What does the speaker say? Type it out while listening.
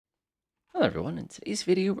Hello everyone, in today's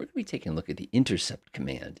video we're going to be taking a look at the Intercept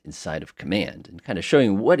command inside of Command and kind of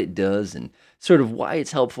showing what it does and sort of why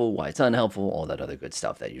it's helpful, why it's unhelpful, all that other good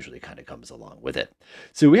stuff that usually kind of comes along with it.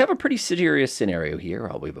 So we have a pretty serious scenario here.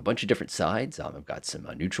 We have a bunch of different sides. I've got some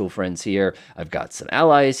neutral friends here. I've got some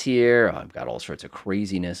allies here. I've got all sorts of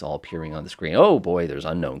craziness all appearing on the screen. Oh boy, there's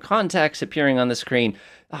unknown contacts appearing on the screen.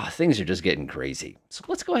 Things are just getting crazy. So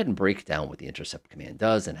let's go ahead and break down what the Intercept command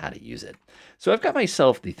does and how to use it. So I've got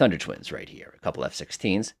myself the Thunder Twins right here, a couple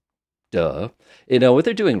F-16s. Duh. What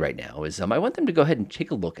they're doing right now is I want them to go ahead and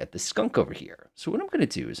take a look at the skunk over here. So what I'm going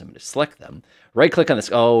to do is I'm going to select them, right-click on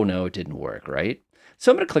this. Oh, no, it didn't work, right? So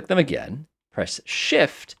I'm going to click them again, press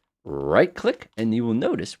Shift, right-click, and you will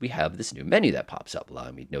notice we have this new menu that pops up,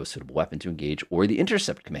 allowing me no suitable weapon to engage or the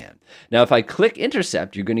Intercept command. Now, if I click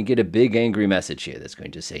Intercept, you're going to get a big angry message here that's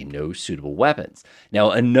going to say no suitable weapons.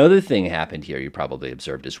 Now, another thing happened here you probably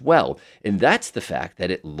observed as well, and that's the fact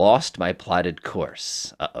that it lost my plotted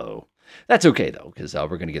course. Uh-oh. That's okay, though, because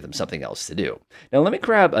we're going to give them something else to do. Now, let me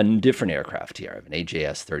grab a different aircraft here. I have an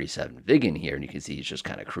AJS-37 Viggen here, and you can see he's just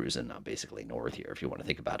kind of cruising basically north here, if you want to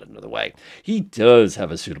think about it another way. He does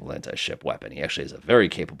have a suitable anti-ship weapon. He actually has a very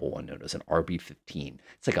capable one known as an RB-15.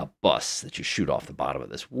 It's like a bus that you shoot off the bottom of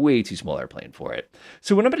this way too small airplane for it.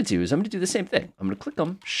 So what I'm going to do is I'm going to do the same thing. I'm going to click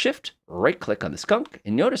on Shift, right-click on the skunk,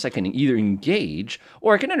 and notice I can either engage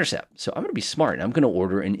or I can intercept. So I'm going to be smart, and I'm going to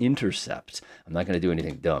order an intercept. I'm not going to do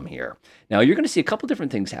anything dumb here. Now, you're going to see a couple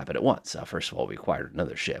different things happen at once. First of all, we acquired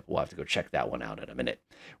another ship. We'll have to go check that one out in a minute.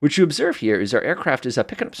 What you observe here is our aircraft is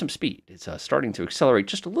picking up some speed. It's starting to accelerate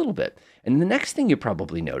just a little bit. And the next thing you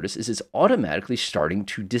probably notice is it's automatically starting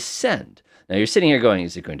to descend. Now, you're sitting here going,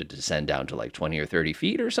 is it going to descend down to like 20 or 30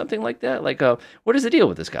 feet or something like that? Like, what is the deal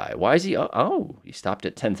with this guy? Why is he, he stopped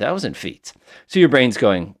at 10,000 feet. So your brain's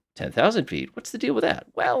going, 10,000 feet, what's the deal with that?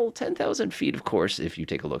 Well, 10,000 feet, of course, if you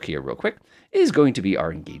take a look here real quick, is going to be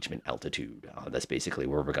our engagement altitude. That's basically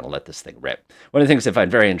where we're going to let this thing rip. One of the things I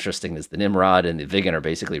find very interesting is the Nimrod and the Viggen are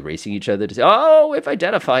basically racing each other to say, oh, we've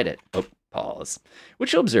identified it. Oh, pause.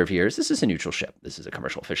 What you'll observe here is this is a neutral ship. This is a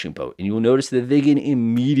commercial fishing boat. And you will notice the Viggen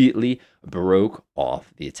immediately broke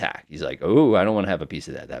off the attack. He's like, oh, I don't want to have a piece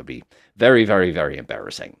of that. That would be very, very, very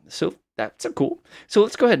embarrassing. So that's cool. So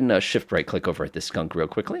let's go ahead and shift right click over at this skunk real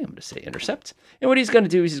quickly. I'm going to say intercept. And what he's going to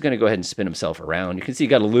do is he's going to go ahead and spin himself around. You can see he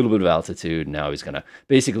got a little bit of altitude. Now he's going to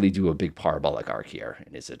basically do a big parabolic arc here.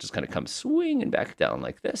 And it's just going to come swinging back down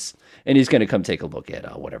like this. And he's going to come take a look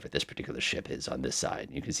at whatever this particular ship is on this side.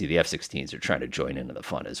 You can see the F-16s are trying to join into the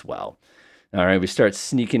fun as well. All right, we start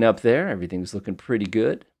sneaking up there. Everything's looking pretty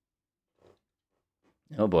good.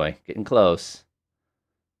 Oh boy, getting close.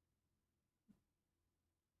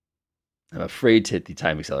 I'm afraid to hit the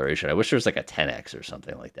time acceleration. I wish there was like a 10x or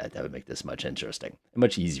something like that. That would make this much interesting.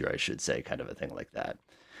 Much easier, I should say, kind of a thing like that.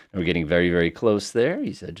 And we're getting very, very close there.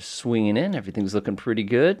 He's just swinging in. Everything's looking pretty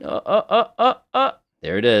good.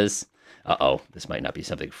 There it is. Uh-oh, this might not be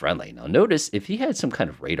something friendly. Now notice, if he had some kind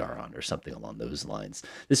of radar on or something along those lines,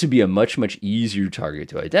 this would be a much, much easier target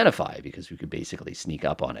to identify because we could basically sneak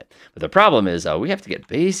up on it. But the problem is we have to get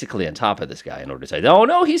basically on top of this guy in order to say, oh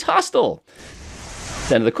no, he's hostile.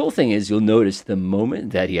 Then the cool thing is you'll notice the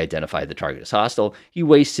moment that he identified the target as hostile, he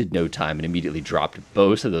wasted no time and immediately dropped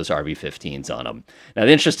both of those RB-15s on him. Now,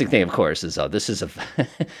 the interesting thing, of course, is this is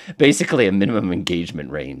basically a minimum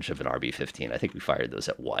engagement range of an RB-15. I think we fired those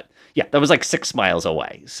at what? Yeah, that was like 6 miles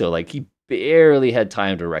away. So, like, he barely had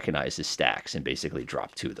time to recognize his stacks and basically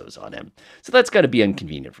dropped 2 of those on him. So that's got to be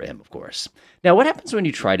inconvenient for him, of course. Now, what happens when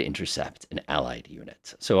you try to intercept an allied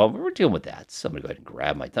unit? So we're dealing with that. So I'm going to go ahead and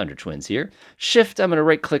grab my Thunder Twins here. Shift, I'm going to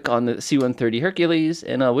right-click on the C-130 Hercules.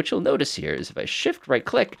 And what you'll notice here is if I shift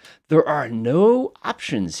right-click, there are no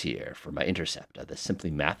options here for my intercept. That's simply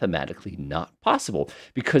mathematically not possible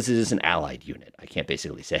because it is an allied unit. I can't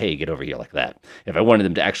basically say, hey, get over here like that. If I wanted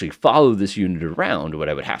them to actually follow this unit around, what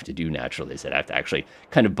I would have to do naturally is that I have to actually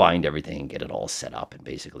kind of bind everything and get it all set up and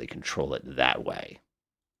basically control it that way.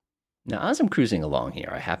 Now, as I'm cruising along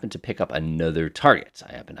here, I happen to pick up another target.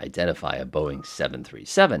 I happen to identify a Boeing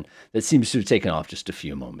 737 that seems to have taken off just a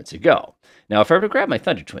few moments ago. Now, if I were to grab my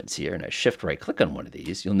Thunder Twins here and I shift right-click on one of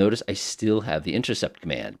these, you'll notice I still have the Intercept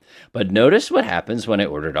command. But notice what happens when I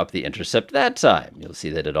ordered up the Intercept that time. You'll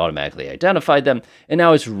see that it automatically identified them, and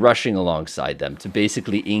now it's rushing alongside them to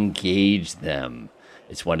basically engage them.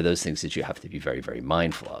 It's one of those things that you have to be very, very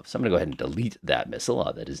mindful of. So I'm going to go ahead and delete that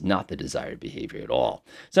missile. That is not the desired behavior at all.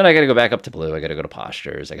 So now I got to go back up to blue. I got to go to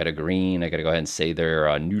postures. I got to green. I got to go ahead and say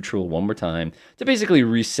they're neutral one more time to basically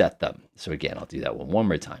reset them. So again, I'll do that one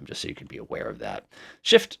more time just so you can be aware of that.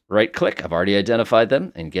 Shift, right click. I've already identified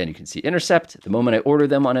them. And again, you can see intercept. The moment I order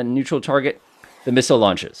them on a neutral target, The missile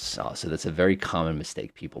launches. So that's a very common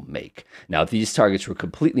mistake people make. Now, if these targets were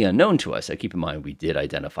completely unknown to us, keep in mind we did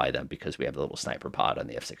identify them because we have the little sniper pod on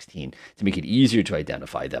the F-16 to make it easier to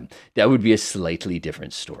identify them. That would be a slightly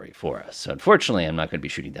different story for us. So unfortunately, I'm not going to be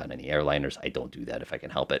shooting down any airliners. I don't do that if I can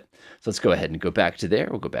help it. So let's go ahead and go back to there.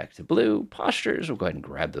 We'll go back to blue. Postures. We'll go ahead and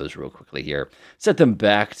grab those real quickly here. Set them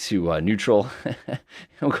back to neutral.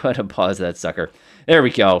 We'll go ahead and pause that sucker. There we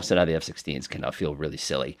go. So now the F-16s can now feel really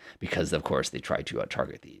silly because, of course, they try to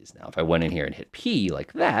target these. Now, if I went in here and hit P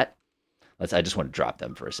like that, I just want to drop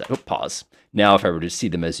them for a second. Oh, pause. Now, if I were to see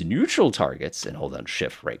them as neutral targets and hold on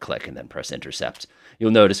Shift, right click, and then press Intercept, you'll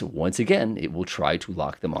notice once again, it will try to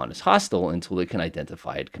lock them on as hostile until it can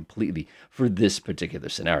identify it completely for this particular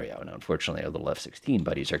scenario. Now, unfortunately, our little F-16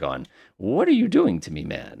 buddies are gone. What are you doing to me,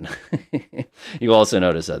 man? You also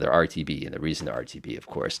notice they're RTB, and the reason they're RTB, of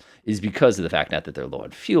course, is because of the fact not that they're low on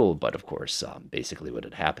fuel, but of course, basically what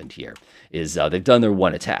had happened here is they've done their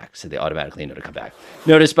one attack, so they automatically know to come back.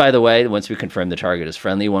 Notice, by the way, once we confirm the target is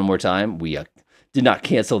friendly one more time, we did not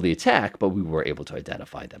cancel the attack, but we were able to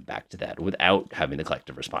identify them back to that without having the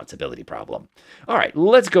collective responsibility problem. All right,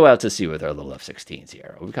 let's go out to sea with our little F-16s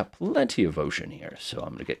here. We've got plenty of ocean here, so I'm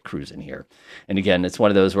going to get cruising here. And again, it's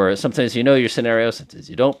one of those where sometimes you know your scenario, sometimes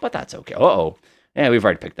you don't, but that's okay. Uh-oh. Yeah, we've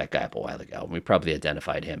already picked that guy up a while ago. We probably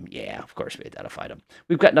identified him. Yeah, of course we identified him.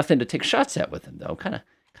 We've got nothing to take shots at with him, though. Kind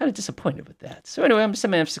of disappointed with that. So anyway, I'm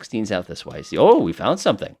sending F-16s out this way. See, oh, we found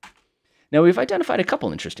something. Now, we've identified a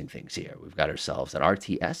couple interesting things here. We've got ourselves an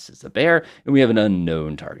RTS as the bear, and we have an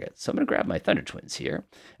unknown target. So I'm going to grab my Thunder Twins here.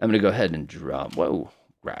 I'm going to go ahead and drop,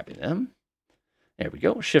 grabbing them. There we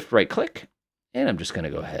go. Shift right click. And I'm just going to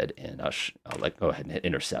go ahead and go ahead and hit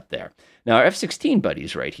Intercept there. Now, our F-16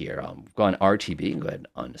 buddies right here, we've gone RTB. Go ahead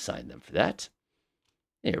and unassign them for that.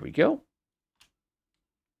 There we go.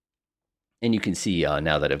 And you can see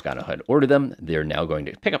now that I've gone ahead and ordered them, they're now going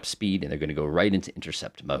to pick up speed and they're going to go right into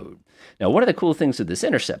intercept mode. Now, one of the cool things with this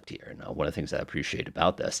intercept here, now one of the things I appreciate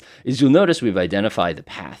about this, is you'll notice we've identified the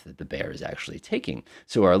path that the bear is actually taking.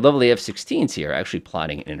 So our lovely F-16s here are actually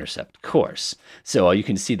plotting an intercept course. So you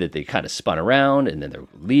can see that they kind of spun around and then they're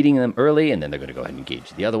leading them early and then they're going to go ahead and engage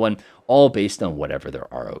the other one, all based on whatever their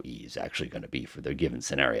ROE is actually going to be for their given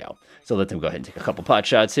scenario. So let them go ahead and take a couple pot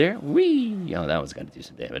shots here. Whee! Oh, that was going to do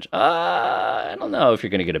some damage. I don't know if you're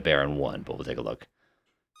going to get a bear in one, but we'll take a look.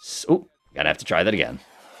 So, gonna have to try that again.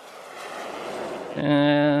 There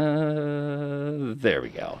we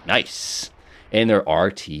go. Nice. And they're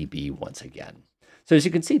RTB once again. So as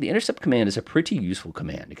you can see, the Intercept command is a pretty useful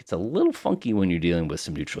command. It gets a little funky when you're dealing with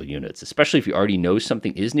some neutral units, especially if you already know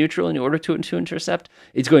something is neutral in order to intercept.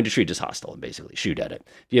 It's going to treat it as hostile and basically shoot at it.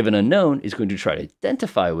 If you have an unknown, it's going to try to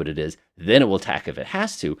identify what it is, then it will attack if it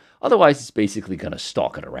has to. Otherwise, it's basically going to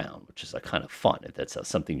stalk it around, which is kind of fun if that's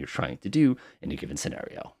something you're trying to do in a given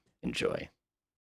scenario. Enjoy.